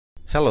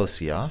Hello,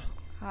 Sia.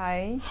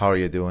 Hi, How are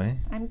you doing?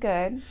 I'm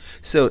good.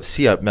 So,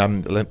 Sia,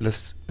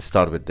 let's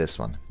start with this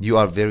one. You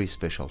are very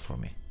special for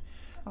me.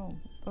 Oh,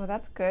 well,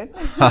 that's good.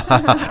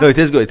 No, it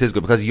is good. It is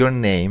good because your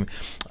name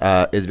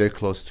is very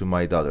close to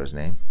my daughter's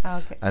name,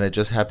 Okay. and it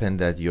just happened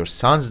that your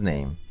son's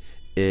name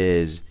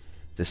is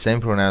the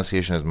same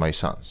pronunciation as my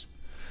son's.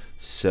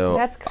 So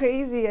That's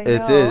crazy, I it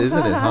know. is,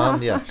 isn't it? Huh?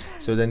 Yeah.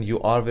 So then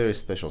you are very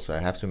special. So I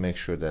have to make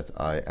sure that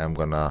I am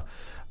gonna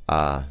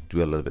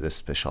do a little bit of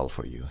special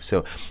for you.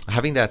 So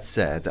having that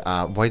said,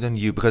 why don't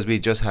you? Because we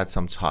just had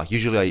some talk.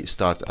 Usually I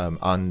start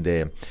on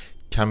the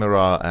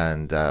camera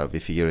and we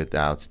figure it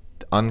out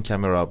on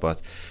camera.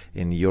 But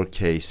in your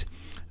case,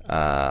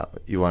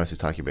 you wanted to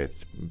talk a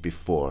bit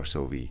before,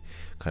 so we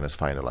kind of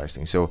finalize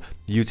things. So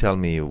you tell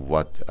me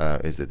what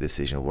is the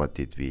decision? What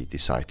did we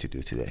decide to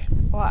do today?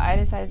 Well, I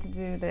decided to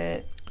do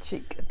the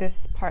cheek,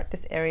 this part,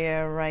 this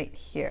area right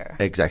here.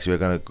 Exactly. We're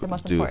gonna The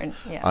most do important,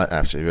 yeah.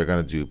 absolutely. We're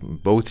gonna do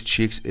both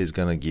cheeks. Is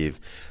gonna give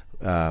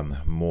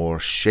more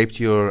shape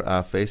to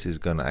your face. Is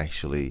gonna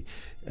actually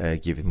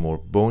give it more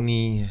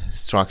bony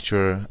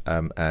structure,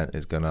 and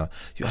it's gonna.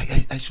 I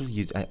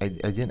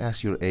didn't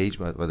ask your age,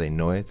 but I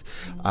know it.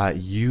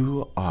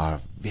 You are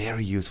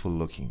very youthful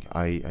looking.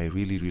 I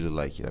really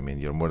like it. I mean,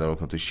 you're more than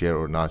welcome to share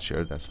or not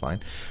share. That's fine.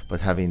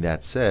 But having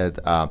that said,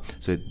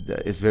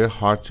 it's very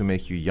hard to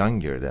make you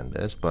younger than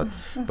this, but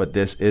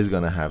this is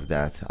gonna have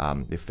that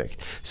effect.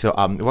 So,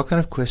 what kind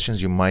of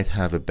questions you might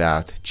have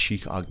about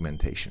cheek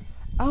augmentation?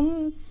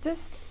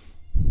 Just,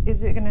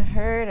 is it gonna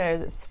hurt or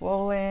is it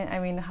swollen? I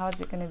mean, how is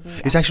it gonna be?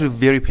 It's actually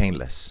very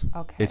painless.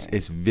 Okay.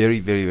 It's very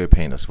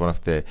painless. One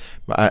of the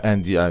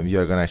and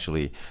you're gonna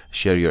actually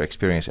share your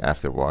experience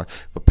afterward.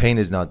 But pain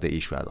is not the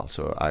issue at all.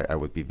 So I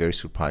would be very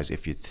surprised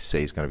if you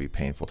say it's gonna be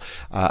painful,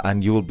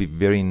 and you will be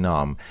very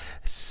numb.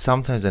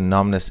 Sometimes the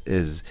numbness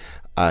is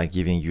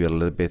giving you a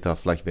little bit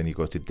of like when you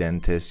go to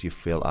dentist, you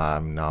feel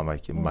numb,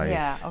 like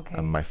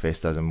my face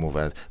doesn't move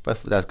as.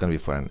 But that's gonna be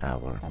for an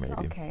hour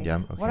maybe. Okay.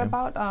 Yeah. Okay. What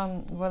about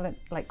will it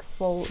like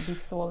be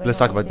swollen? Let's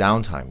or talk about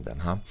anything? downtime then,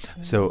 huh?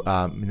 So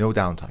no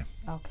downtime.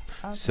 Okay.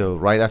 So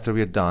right after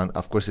we're done,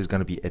 of course, it's going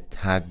to be a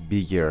tad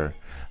bigger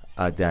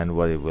than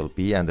what it will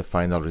be, and the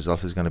final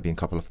result is going to be in a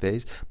couple of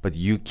days. But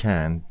you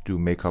can do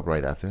makeup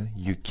right after.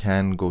 You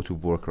can go to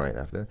work right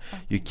after.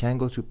 You can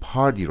go to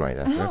party right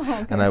after.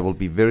 Okay. And I will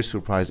be very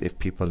surprised if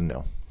people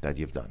know that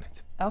you've done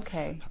it.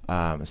 Okay.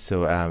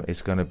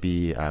 It's gonna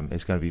be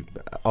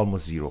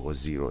almost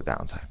zero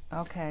downtime.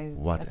 Okay.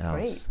 What That's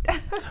else?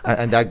 Great.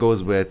 And that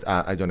goes with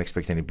I don't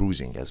expect any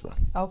bruising as well.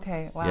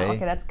 Okay. Wow. Yay.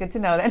 Okay, that's good to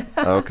know then.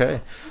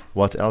 Okay.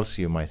 What else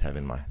you might have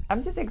in mind?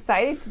 I'm just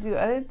excited to do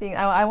other things.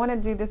 I want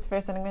to do this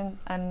first, and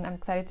I'm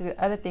excited to do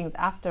other things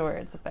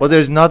afterwards. But Well,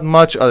 there's not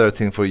much other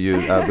thing for you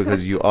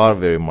because you are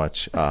very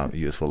much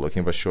youthful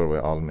looking. But sure, by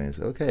all means.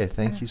 Okay.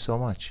 Thank you so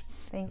much.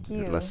 thank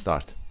you. Let's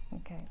start.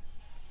 Okay.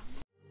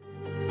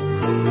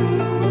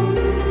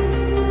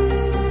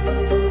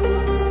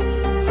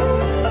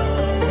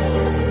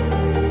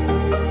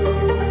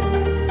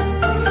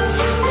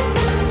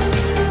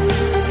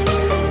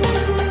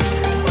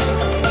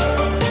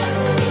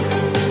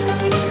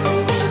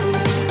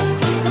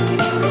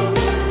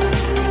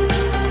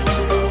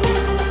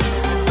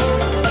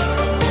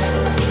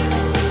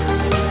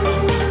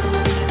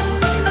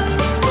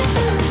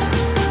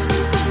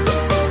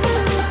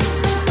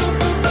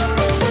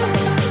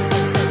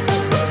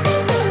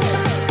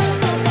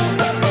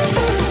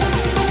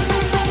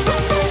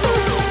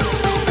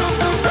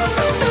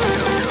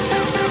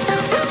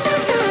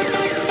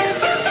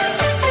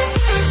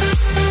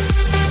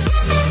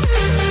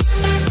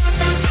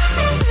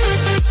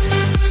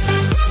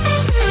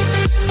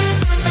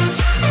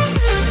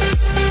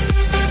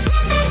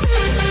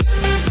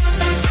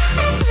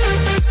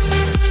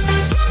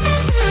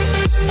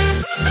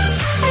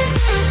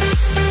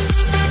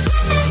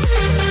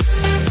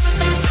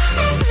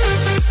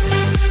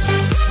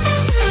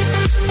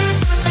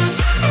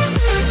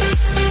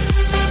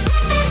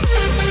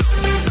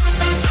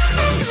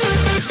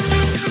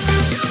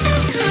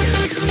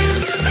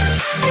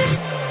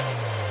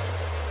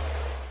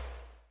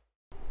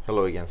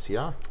 Hello again,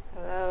 Sia.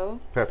 Hello.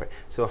 Perfect.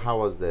 So how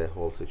was the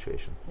whole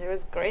situation? It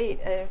was great.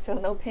 I didn't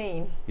feel no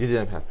pain. You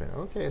didn't have pain.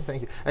 Okay,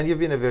 thank you. And you've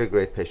been a very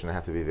great patient. I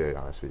have to be very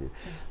honest with you.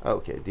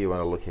 Okay. Do you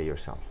want to look at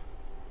yourself?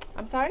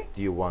 I'm sorry?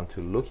 Do you want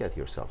to look at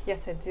yourself?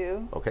 Yes, I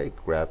do. Okay.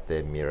 Grab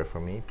the mirror for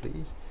me,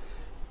 please,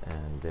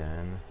 and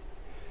then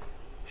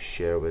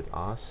share with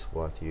us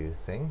what you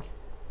think.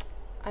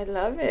 I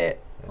love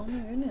it. Oh my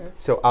goodness.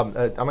 So,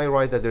 am I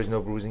right that there's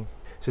no bruising?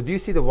 So, do you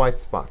see the white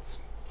spots?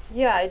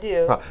 Yeah, I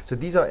do. So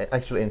these are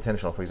actually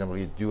intentional. For example,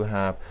 you do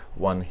have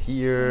one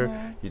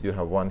here, you do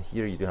have one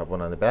here, you do have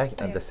one on the back,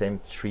 and the same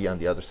three on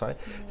the other side.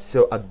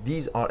 So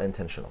these are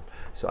intentional.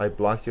 So I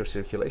blocked your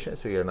circulation,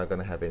 so you're not going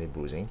to have any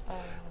bruising.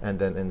 And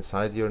then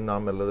inside you're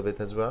numb a little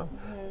bit as well.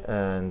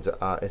 And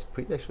it's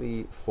pretty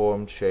actually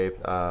formed,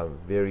 shaped,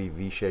 very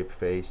V-shaped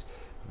face,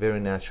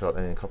 very natural.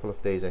 And in a couple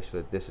of days,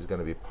 actually, this is going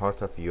to be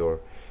part of your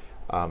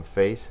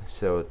face.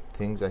 So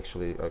things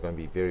actually are going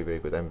to be very, very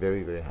good. I'm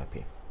very, very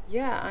happy.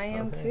 Yeah, I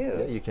am Okay. too.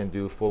 Yeah, you can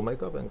do full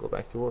makeup and go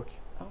back to work.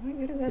 Oh my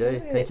goodness, I Yay,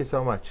 love it. thank you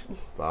so much.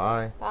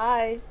 Bye.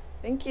 Bye.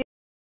 Thank you.